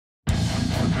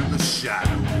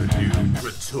Shadow the new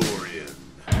Praetorian.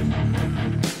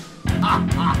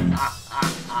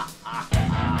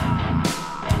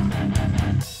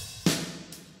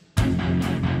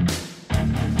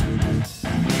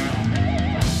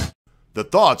 The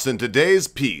thoughts in today's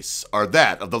piece are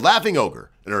that of the Laughing Ogre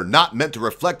and are not meant to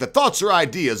reflect the thoughts or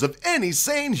ideas of any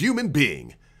sane human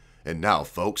being. And now,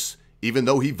 folks, even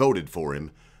though he voted for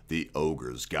him, the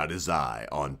ogre's got his eye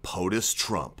on POTUS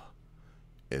Trump.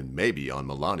 And maybe on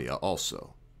Melania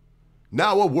also.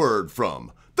 Now a word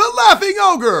from the Laughing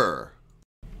Ogre!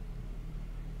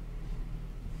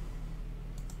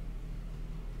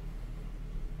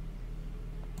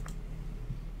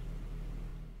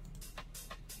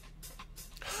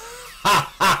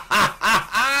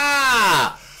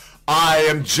 I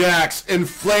am Jack's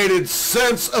inflated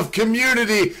sense of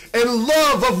community and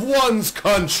love of one's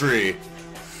country.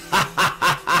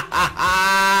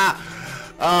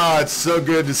 Oh, it's so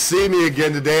good to see me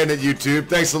again today on YouTube.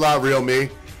 Thanks a lot, Real Me.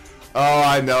 Oh,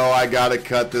 I know I gotta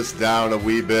cut this down a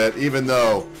wee bit, even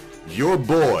though your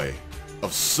boy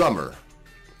of summer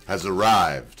has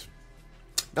arrived.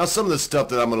 Now, some of the stuff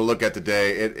that I'm going to look at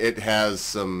today, it has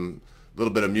some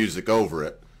little bit of music over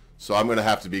it. So I'm going to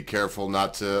have to be careful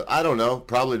not to, I don't know,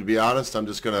 probably to be honest, I'm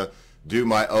just going to do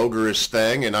my ogreish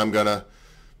thing and I'm going to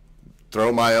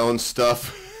throw my own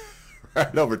stuff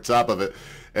right over top of it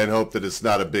and hope that it's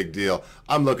not a big deal.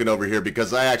 I'm looking over here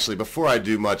because I actually, before I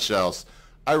do much else,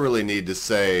 I really need to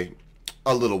say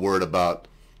a little word about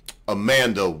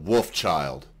Amanda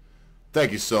Wolfchild.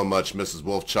 Thank you so much, Mrs.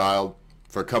 Wolfchild,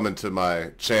 for coming to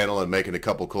my channel and making a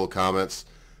couple cool comments.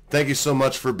 Thank you so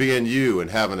much for being you and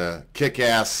having a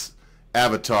kick-ass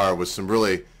avatar with some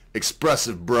really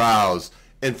expressive brows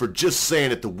and for just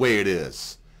saying it the way it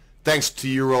is. Thanks to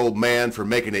your old man for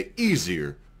making it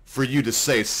easier for you to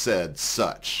say said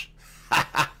such.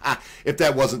 If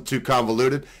that wasn't too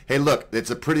convoluted, hey look, it's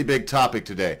a pretty big topic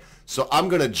today, so I'm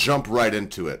going to jump right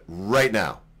into it right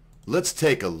now. Let's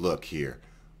take a look here.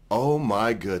 Oh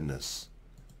my goodness.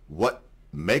 What?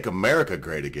 Make America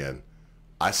great again.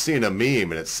 I seen a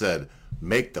meme and it said,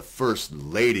 make the first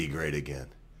lady great again.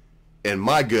 And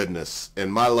my goodness, in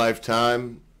my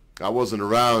lifetime, I wasn't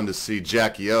around to see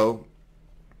Jackie O.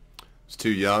 I was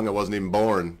too young, I wasn't even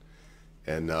born.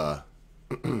 And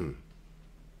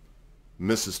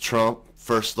Mrs. Trump,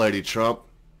 First Lady Trump,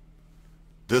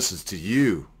 this is to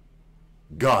you.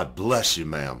 God bless you,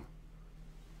 ma'am.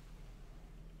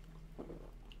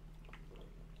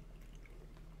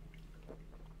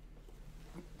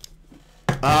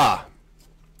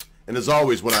 And as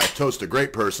always, when I toast a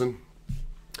great person,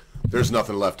 there's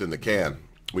nothing left in the can.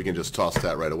 We can just toss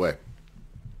that right away.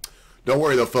 Don't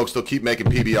worry though, folks, they'll keep making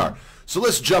PBR. So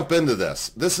let's jump into this.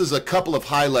 This is a couple of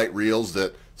highlight reels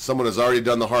that someone has already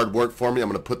done the hard work for me. I'm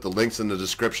going to put the links in the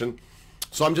description.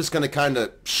 So I'm just going to kind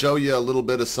of show you a little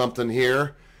bit of something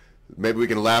here. Maybe we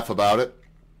can laugh about it.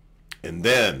 And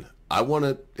then I want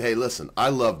to, hey, listen, I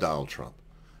love Donald Trump.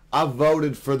 I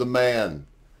voted for the man.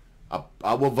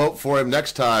 I will vote for him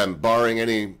next time, barring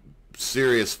any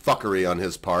serious fuckery on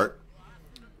his part.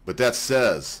 But that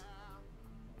says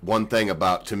one thing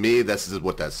about, to me, this is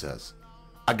what that says.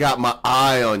 I got my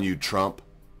eye on you, Trump.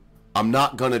 I'm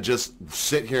not going to just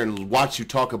sit here and watch you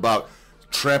talk about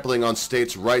trampling on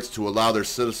states' rights to allow their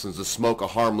citizens to smoke a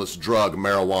harmless drug,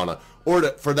 marijuana, or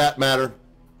to, for that matter,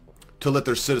 to let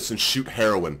their citizens shoot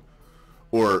heroin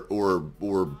or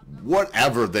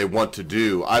whatever they want to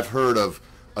do. I've heard of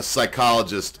a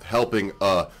psychologist helping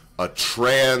a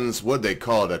trans, what do they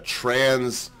call it,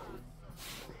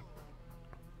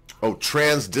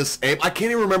 disabled. I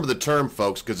can't even remember the term,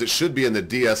 folks, because it should be in the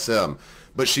DSM.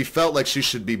 But she felt like she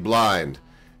should be blind.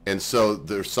 And so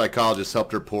the psychologist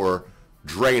helped her pour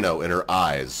Drano in her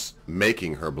eyes,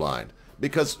 making her blind.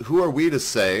 Because who are we to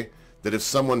say that if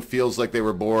someone feels like they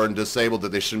were born disabled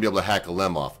that they shouldn't be able to hack a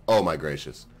limb off? Oh my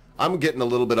gracious. I'm getting a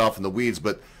little bit off in the weeds,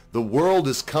 but the world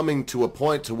is coming to a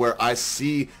point to where I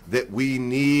see that we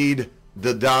need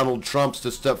the Donald Trumps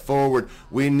to step forward.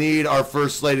 We need our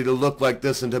First Lady to look like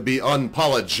this and to be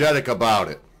unapologetic about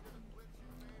it.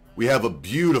 We have a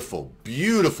beautiful,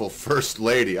 beautiful First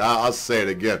Lady. I'll say it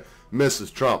again.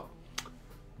 Mrs. Trump,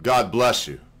 God bless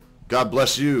you. God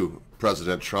bless you,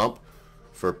 President Trump,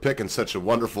 for picking such a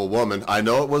wonderful woman. I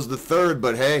know it was the third,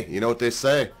 but hey, you know what they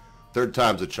say? Third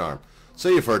time's a charm. So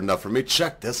you've heard enough from me.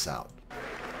 Check this out.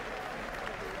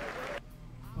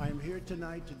 I am here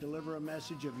tonight to deliver a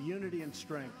message of unity and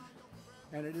strength,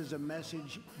 and it is a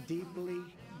message deeply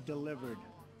delivered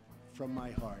from my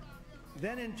heart.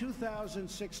 Then in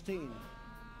 2016,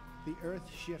 the earth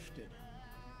shifted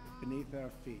beneath our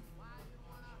feet.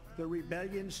 The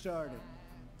rebellion started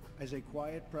as a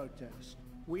quiet protest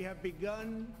we have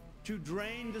begun to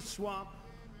drain the swamp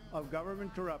of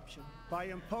government corruption by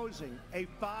imposing a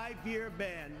 5-year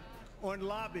ban on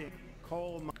lobbying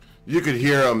coal miners. You could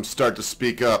hear him start to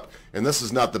speak up, and this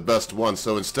is not the best one,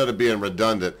 so instead of being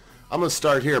redundant, I'm going to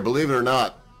start here. Believe it or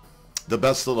not, the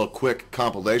best little quick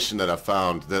compilation that I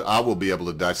found that I will be able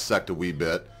to dissect a wee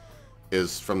bit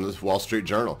is from the Wall Street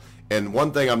Journal. And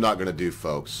one thing I'm not going to do,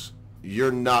 folks,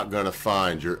 you're not going to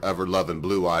find your ever-loving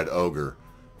blue-eyed ogre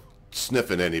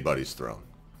sniffing anybody's throne.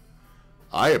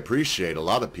 I appreciate a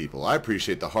lot of people. I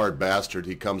appreciate the hard bastard.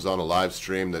 He comes on a live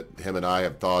stream that him and I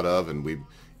have thought of, and we've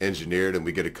engineered, and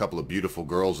we get a couple of beautiful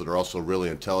girls that are also really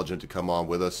intelligent to come on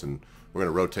with us, and we're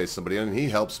going to rotate somebody in, and he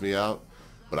helps me out.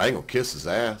 But I ain't going to kiss his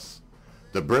ass.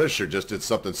 TheBritisher just did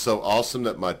something so awesome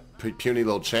that my puny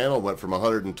little channel went from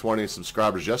 120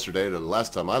 subscribers yesterday to the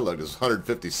last time I looked it was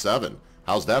 157.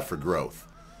 How's that for growth?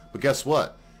 But guess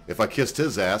what? If I kissed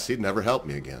his ass, he'd never help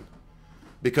me again.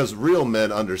 Because real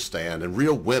men understand, and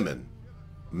real women,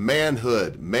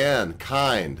 manhood,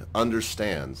 mankind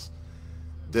understands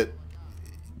that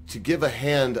to give a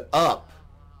hand up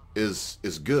is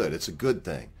good. It's a good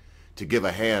thing. To give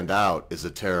a hand out is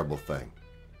a terrible thing.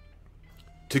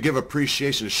 To give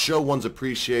appreciation, to show one's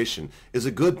appreciation is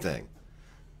a good thing.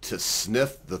 To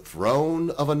sniff the throne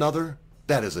of another,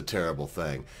 that is a terrible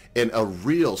thing. And a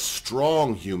real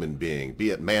strong human being, be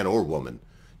it man or woman,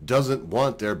 doesn't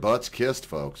want their butts kissed,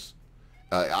 folks.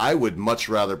 I would much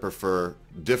rather prefer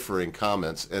differing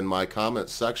comments in my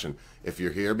comments section. If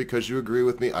you're here because you agree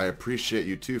with me, I appreciate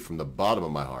you too from the bottom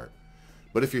of my heart.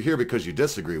 But if you're here because you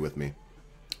disagree with me,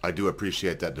 I do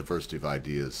appreciate that diversity of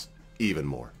ideas even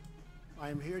more. I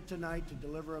am here tonight to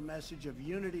deliver a message of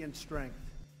unity and strength,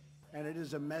 and it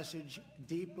is a message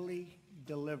deeply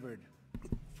delivered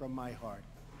from my heart.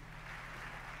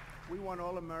 We want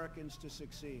all Americans to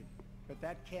succeed, but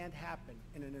that can't happen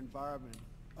in an environment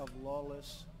of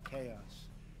lawless chaos.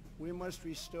 We must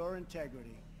restore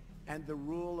integrity and the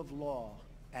rule of law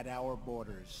at our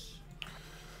borders.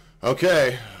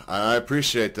 Okay, I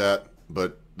appreciate that,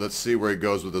 but let's see where he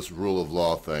goes with this rule of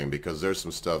law thing, because there's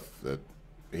some stuff that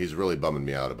he's really bumming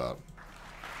me out about.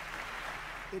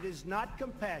 It is not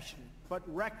compassionate, but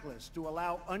reckless to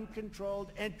allow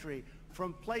uncontrolled entry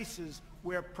from places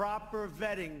where proper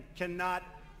vetting cannot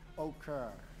occur.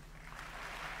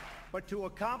 But to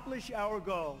accomplish our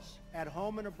goals at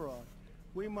home and abroad,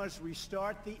 we must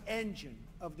restart the engine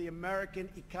of the American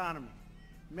economy,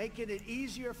 making it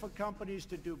easier for companies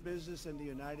to do business in the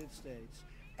United States,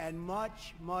 and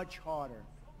much, much harder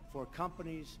for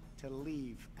companies to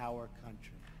leave our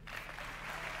country.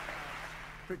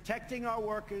 Protecting our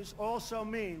workers also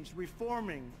means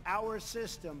reforming our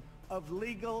system of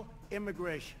legal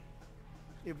immigration.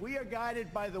 If we are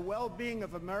guided by the well-being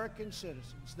of American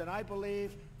citizens, then I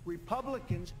believe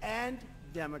Republicans and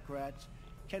Democrats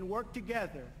can work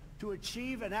together to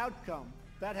achieve an outcome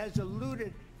that has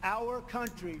eluded our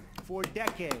country for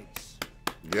decades.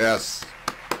 Yes.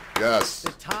 Yes.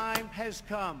 The time has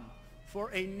come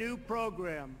for a new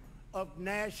program of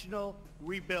national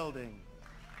rebuilding.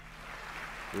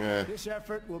 Yeah. This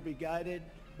effort will be guided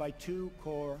by two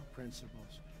core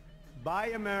principles: Buy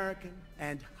American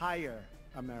and Hire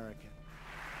American.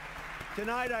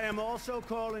 Tonight I am also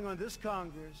calling on this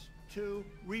Congress to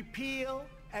repeal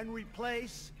and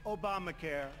replace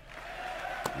Obamacare.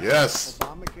 Yes.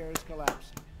 Obamacare is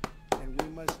collapsing, and we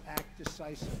must act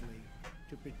decisively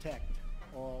to protect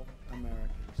all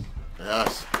Americans.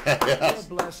 Yes. We Yes. are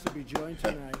blessed to be joined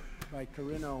tonight by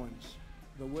Corinne Owens,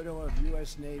 the widow of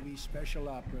U.S. Navy Special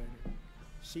Operator,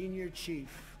 Senior Chief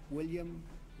William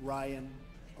Ryan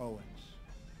Owens.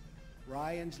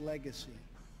 Ryan's legacy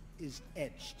is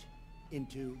etched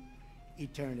into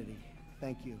eternity.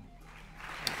 Thank you.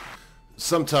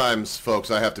 Sometimes,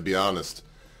 folks, I have to be honest.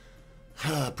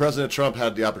 President Trump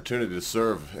had the opportunity to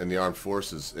serve in the armed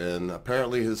forces, and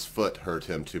apparently his foot hurt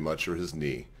him too much, or his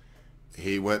knee.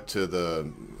 He went to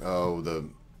the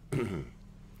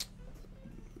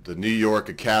New York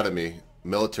Academy,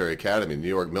 Military Academy, New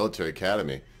York Military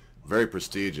Academy, very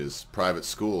prestigious private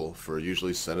school for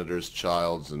usually senators'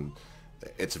 childs, and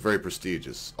it's very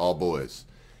prestigious, all boys.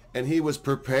 And he was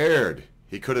prepared.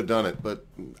 He could have done it, but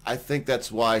I think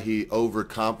that's why he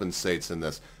overcompensates in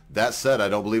this. That said, I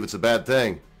don't believe it's a bad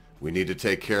thing. We need to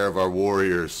take care of our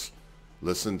warriors.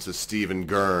 Listen to Stephen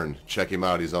Gurn. Check him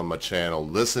out. He's on my channel.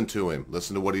 Listen to him.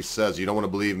 Listen to what he says. You don't want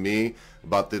to believe me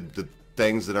about the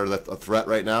things that are a threat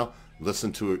right now?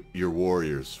 Listen to your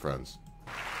warriors, friends.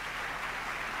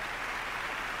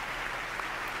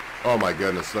 Oh my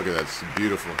goodness, look at that. It's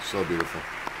beautiful. So beautiful.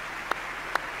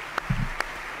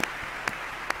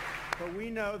 But we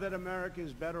know that America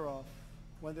is better off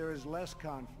when there is less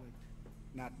conflict,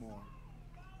 not more.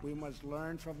 We must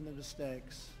learn from the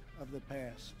mistakes of the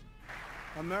past.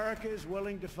 America is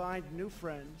willing to find new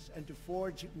friends and to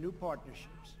forge new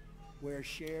partnerships where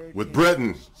shared with Britain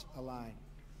interests align.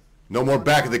 No more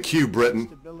back of the queue,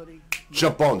 Britain.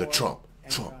 Jump on the Trump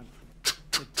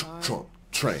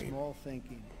train. Small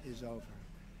thinking is over.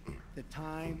 The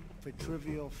time for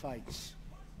trivial fights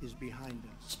is behind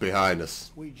us. It's behind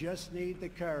us. We just need the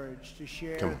courage to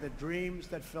share the dreams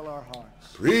that fill our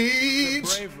hearts. Preach!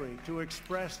 The bravery to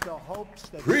express the hopes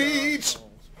that Preach! fill our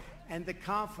souls. And the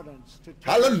confidence to turn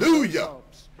Hallelujah! those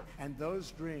hopes and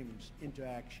those dreams into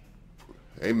action.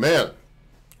 Amen.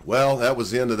 Well, that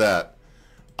was the end of that.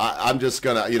 I'm just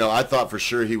going to, I thought for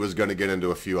sure he was going to get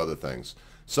into a few other things.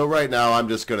 So right now I'm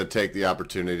just going to take the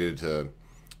opportunity to,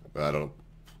 I don't know,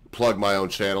 plug my own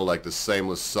channel like the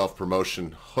shameless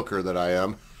self-promotion hooker that I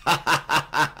am.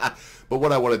 But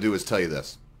what I want to do is tell you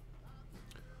this.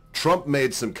 Trump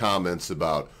made some comments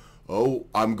about, oh,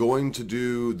 I'm going to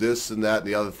do this and that and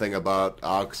the other thing about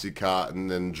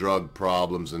Oxycontin and drug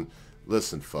problems. And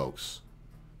listen, folks,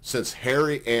 since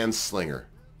Harry Anslinger,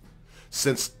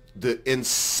 since the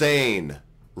insane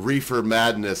reefer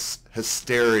madness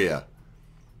hysteria,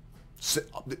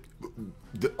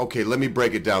 okay, let me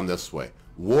break it down this way.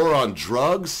 War on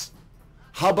drugs?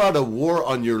 How about a war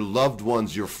on your loved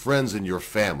ones, your friends, and your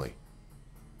family?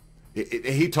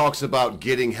 He talks about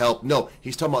getting help. No,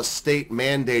 he's talking about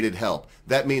state-mandated help.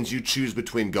 That means you choose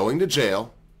between going to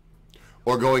jail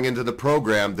or going into the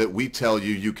program that we tell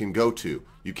you you can go to.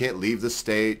 You can't leave the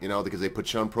state, because they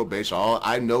put you on probation.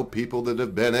 I know people that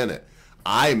have been in it.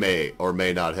 I may or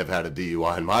may not have had a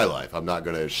DUI in my life. I'm not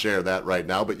going to share that right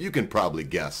now, but you can probably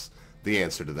guess the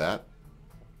answer to that.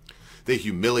 They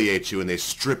humiliate you and they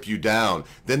strip you down.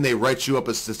 Then they write you up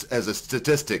as a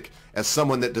statistic, as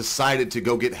someone that decided to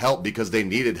go get help because they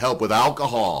needed help with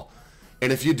alcohol.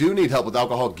 And if you do need help with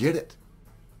alcohol, get it.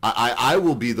 I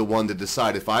will be the one to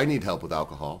decide if I need help with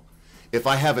alcohol. If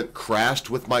I haven't crashed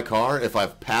with my car, if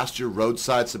I've passed your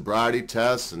roadside sobriety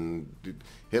tests and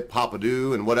hit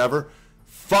Papa-doo and whatever,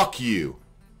 fuck you.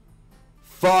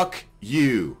 Fuck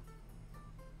you.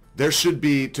 There should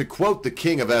be, to quote the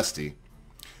King of Esty,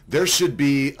 there should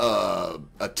be a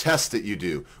test that you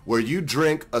do where you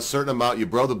drink a certain amount, you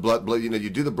blow the blood, you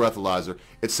do the breathalyzer.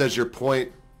 It says your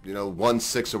point,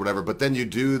 1.6 or whatever, but then you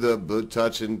do the boot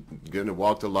touch and going to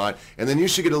walk the line, and then you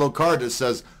should get a little card that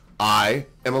says, I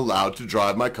am allowed to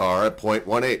drive my car at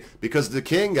 0.18, because the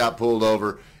King got pulled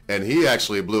over and he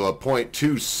actually blew a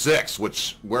 0.26,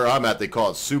 which where I'm at they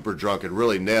call it super drunk and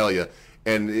really nail you,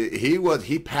 and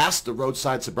he passed the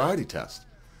roadside sobriety test.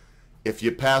 If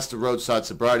you pass the roadside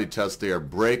sobriety test, they are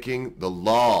breaking the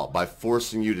law by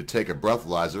forcing you to take a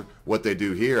breathalyzer. What they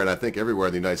do here, and I think everywhere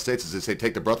in the United States, is they say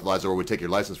take the breathalyzer or we take your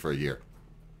license for a year.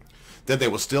 Then they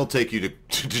will still take you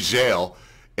to jail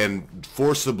and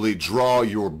forcibly draw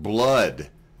your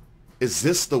blood. Is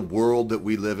this the world that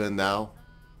we live in now?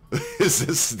 This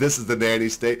is the nanny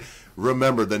state?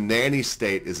 Remember, the nanny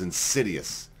state is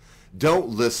insidious. Don't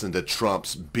listen to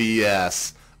Trump's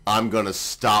BS. I'm going to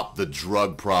stop the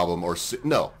drug problem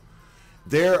no.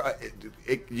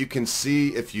 You can see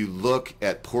if you look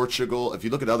at Portugal, if you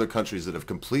look at other countries that have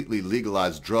completely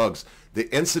legalized drugs, the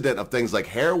incident of things like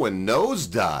heroin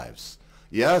nosedives.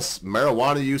 Yes,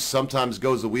 marijuana use sometimes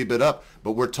goes a wee bit up,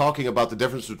 but we're talking about the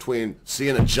difference between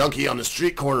seeing a junkie on the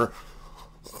street corner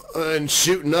and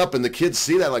shooting up, and the kids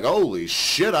see that like, holy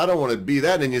shit, I don't want to be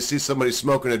that. And then you see somebody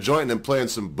smoking a joint and then playing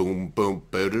some boom boom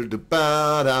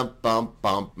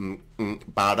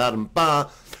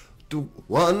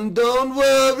one don't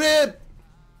worry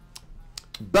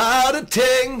about a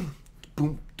thing,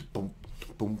 boom boom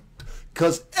boom,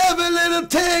 cause every little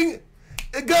thing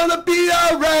is gonna be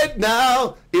all right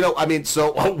now.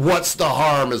 So what's the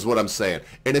harm is what I'm saying.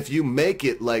 And if you make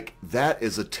it like that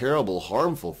is a terrible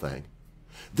harmful thing,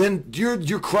 then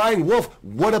you're crying wolf.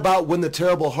 What about when the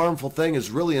terrible harmful thing is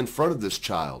really in front of this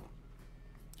child?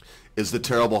 Is the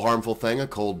terrible harmful thing a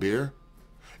cold beer?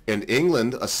 In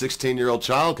England, a 16-year-old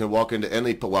child can walk into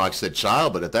any, well, I said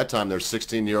child, but at that time there's a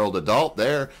 16-year-old adult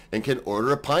there and can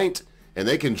order a pint, and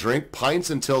they can drink pints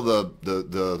until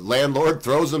the landlord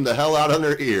throws them the hell out on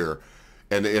their ear.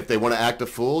 And if they want to act a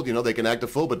fool, they can act a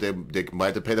fool, but they might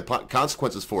have to pay the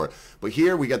consequences for it. But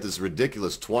here we got this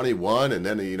ridiculous 21, and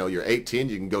then, you're 18,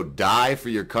 you can go die for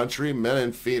your country,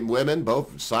 men and women,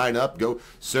 both sign up, go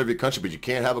serve your country, but you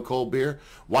can't have a cold beer.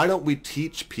 Why don't we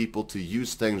teach people to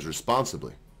use things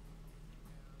responsibly?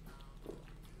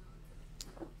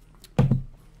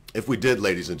 If we did,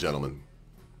 ladies and gentlemen,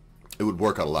 it would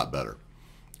work out a lot better.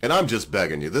 And I'm just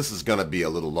begging you. This is going to be a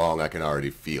little long. I can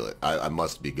already feel it. I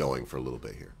must be going for a little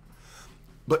bit here.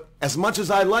 But as much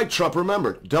as I like Trump,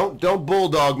 remember, don't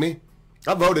bulldog me.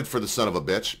 I voted for the son of a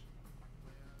bitch.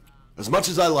 As much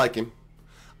as I like him,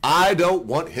 I don't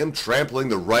want him trampling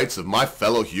the rights of my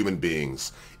fellow human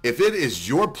beings. If it is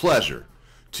your pleasure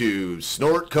to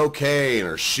snort cocaine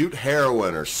or shoot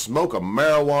heroin or smoke a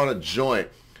marijuana joint,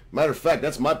 matter of fact,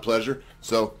 that's my pleasure.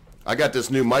 So I got this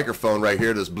new microphone right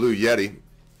here, this Blue Yeti.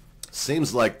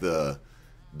 Seems like the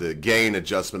gain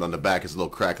adjustment on the back is a little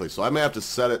crackly, so I may have to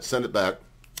send it back.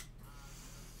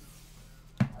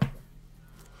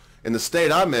 In the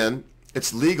state I'm in,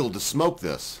 it's legal to smoke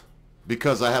this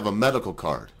because I have a medical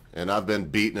card, and I've been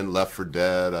beaten and left for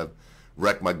dead. I've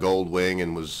wrecked my gold wing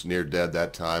and was near dead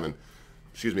that time, and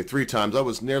 3 times I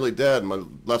was nearly dead. My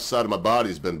left side of my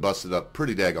body's been busted up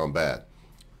pretty daggone bad.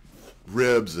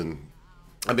 Ribs, and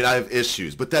I mean, I have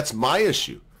issues, but that's my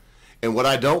issue. And what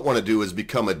I don't want to do is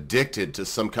become addicted to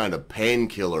some kind of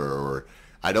painkiller, or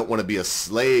I don't want to be a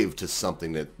slave to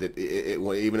something that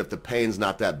even if the pain's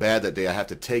not that bad that day, I have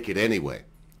to take it anyway.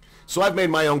 So I've made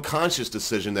my own conscious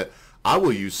decision that I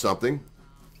will use something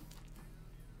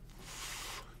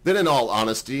that, in all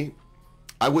honesty,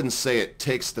 I wouldn't say it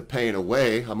takes the pain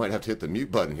away. I might have to hit the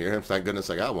mute button here, and thank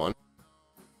goodness I got one.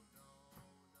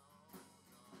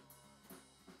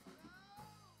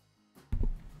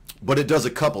 But it does a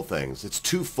couple things. It's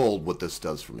twofold what this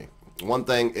does for me. One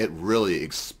thing, it really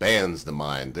expands the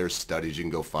mind. There's studies, you can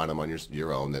go find them on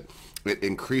your own, that it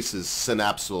increases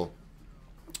synapsal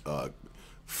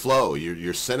flow.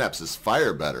 Your synapses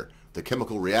fire better. The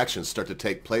chemical reactions start to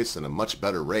take place in a much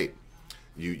better rate.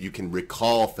 You can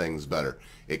recall things better.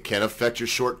 It can affect your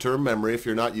short-term memory if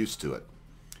you're not used to it.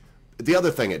 The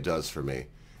other thing it does for me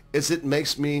is it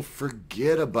makes me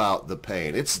forget about the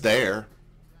pain. It's there,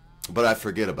 but I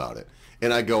forget about it.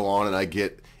 And I go on and I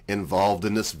get involved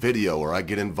in this video, or I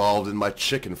get involved in my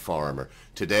chicken farm, or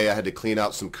today I had to clean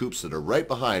out some coops that are right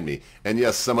behind me. And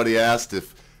yes, somebody asked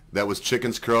if that was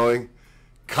chickens crowing.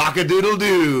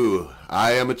 Cock-a-doodle-doo!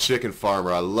 I am a chicken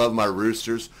farmer. I love my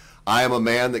roosters. I am a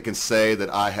man that can say that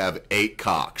I have 8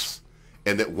 cocks,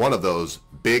 and that one of those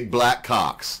big black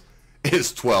cocks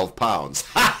is 12 pounds.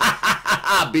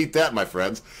 Beat that, my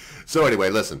friends. So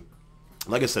anyway, listen,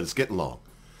 like I said, it's getting long.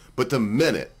 But the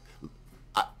minute,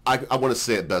 I want to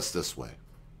say it best this way.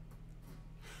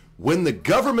 When the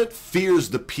government fears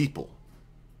the people,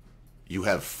 you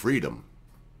have freedom.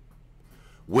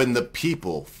 When the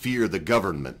people fear the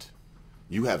government,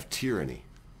 you have tyranny.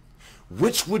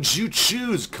 Which would you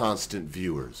choose, constant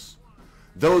viewers?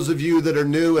 Those of you that are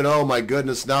new and, oh my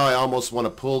goodness, now I almost want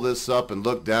to pull this up and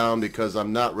look down because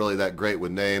I'm not really that great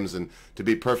with names, and to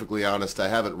be perfectly honest, I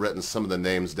haven't written some of the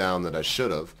names down that I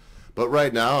should have. But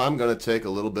right now, I'm going to take a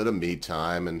little bit of me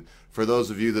time, and for those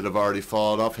of you that have already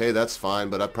fallen off, hey, that's fine,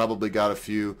 but I probably got a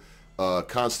few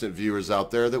constant viewers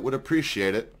out there that would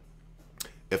appreciate it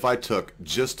if I took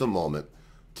just a moment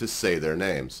to say their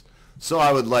names. So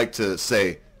I would like to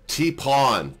say,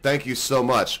 T-Pawn, thank you so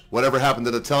much. Whatever happened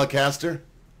to the Telecaster?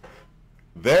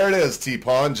 There it is,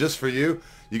 T-Pawn, just for you.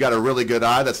 You got a really good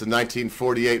eye. That's a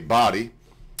 1948 body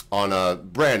on a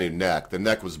brand new neck. The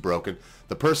neck was broken.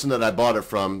 The person that I bought it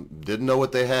from didn't know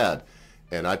what they had.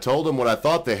 And I told them what I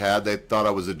thought they had. They thought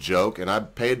I was a joke, and I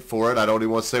paid for it. I don't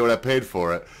even want to say what I paid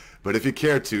for it. But if you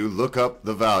care to, look up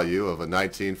the value of a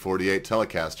 1948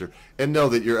 Telecaster and know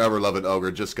that your ever-loving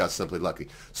ogre just got simply lucky.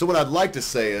 So what I'd like to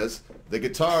say is the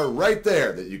guitar right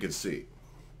there that you can see,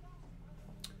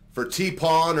 for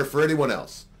T-Pawn or for anyone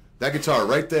else, that guitar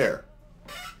right there,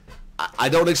 I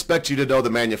don't expect you to know the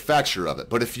manufacturer of it,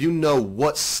 but if you know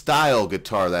what style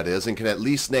guitar that is and can at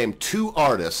least name 2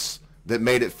 artists that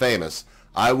made it famous,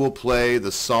 I will play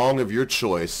the song of your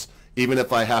choice, even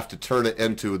if I have to turn it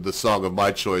into the song of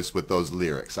my choice with those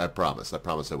lyrics. I promise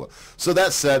I will. So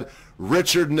that said,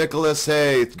 Richard Nicholas,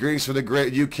 hey, greetings from the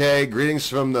great UK, greetings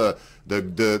from the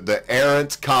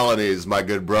errant colonies, my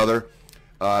good brother.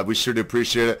 We sure do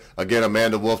appreciate it. Again,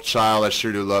 Amanda Wolfchild, I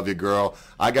sure do love you, girl.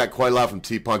 I got quite a lot from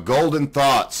T-Pawn. Golden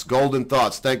Thoughts,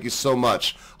 thank you so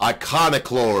much.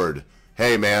 Iconiclord,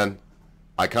 hey man,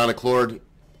 Iconiclord,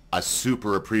 I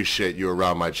super appreciate you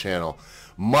around my channel.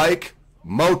 Mike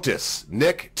Motus,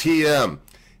 Nick TM,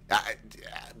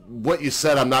 what you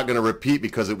said I'm not going to repeat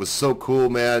because it was so cool,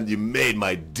 man. You made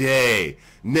my day.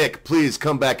 Nick, please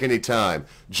come back anytime.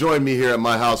 Join me here at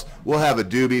my house. We'll have a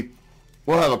doobie.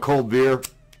 We'll have a cold beer.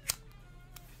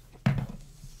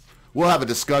 We'll have a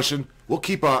discussion. We'll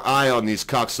keep our eye on these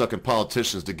cocksucking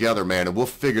politicians together, man, and we'll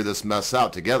figure this mess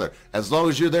out together. As long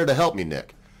as you're there to help me,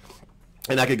 Nick.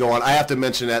 And I could go on. I have to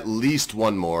mention at least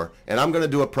one more, and I'm going to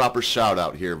do a proper shout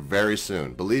out here very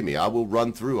soon. Believe me, I will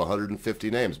run through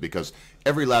 150 names because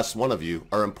every last one of you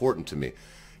are important to me.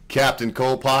 Captain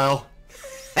Coalpile.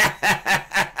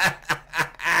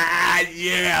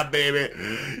 Yeah, baby.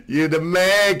 You're the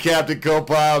man, Captain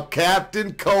Coalpile.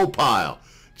 Captain Coalpile.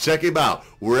 Check him out.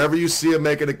 Wherever you see him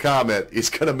making a comment,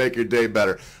 he's going to make your day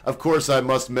better. Of course, I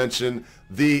must mention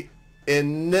the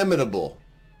inimitable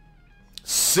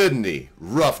Sydney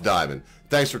Rough Diamond.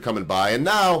 Thanks for coming by. And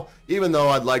now, even though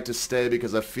I'd like to stay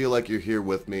because I feel like you're here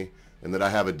with me and that I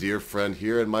have a dear friend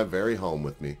here in my very home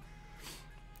with me,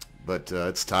 but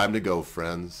it's time to go,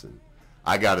 friends. And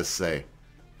I gotta say,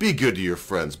 be good to your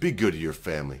friends. Be good to your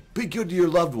family. Be good to your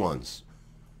loved ones.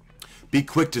 Be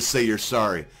quick to say you're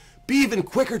sorry. Be even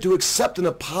quicker to accept an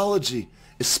apology,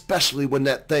 especially when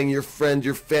that thing your friend,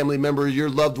 your family member, your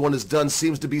loved one has done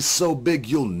seems to be so big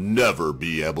you'll never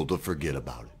be able to forget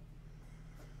about it.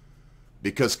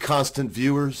 Because constant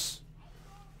viewers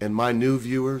and my new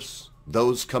viewers,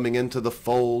 those coming into the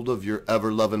fold of your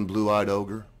ever-loving blue-eyed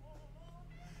ogre,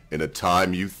 in a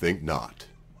time you think not,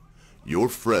 your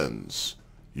friends,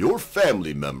 your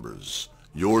family members,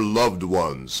 your loved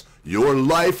ones, your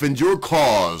life and your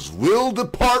cause will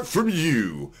depart from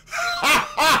you.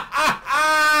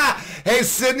 Hey,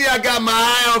 Sydney, I got my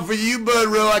eye out for you, Bud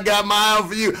Rowe. I got my eye out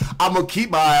for you. I'm going to keep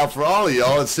my eye out for all of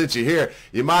y'all. And since you're here,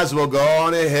 you might as well go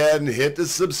on ahead and hit the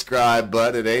subscribe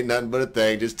button. It ain't nothing but a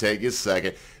thing. Just take you a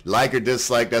second. Like or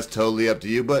dislike, that's totally up to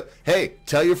you. But, hey,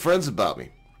 tell your friends about me.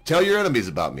 Tell your enemies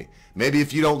about me. Maybe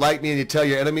if you don't like me and you tell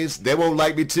your enemies, they won't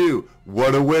like me too.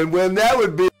 What a win-win that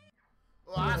would be.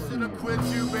 Well, I should have quit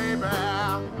you, baby.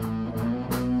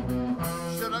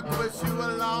 Should have quit you a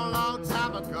long, long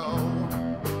time ago.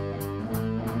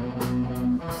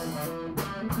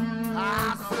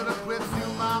 I should have quit you,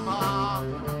 mama.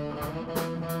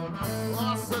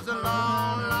 Oh, such a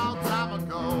long, long time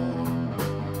ago.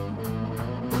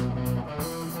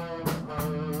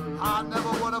 I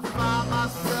never would have found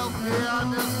myself here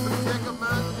in this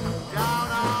predicament,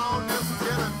 down on this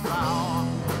killing floor.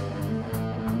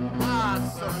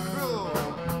 So cruel.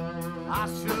 I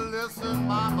should listen,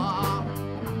 mama.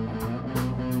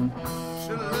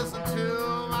 Should listen to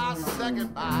my second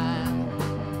mind.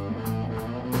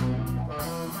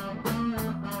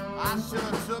 I should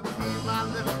have took you, my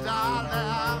little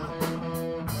darling,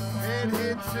 and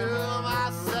hit to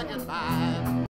my second mind.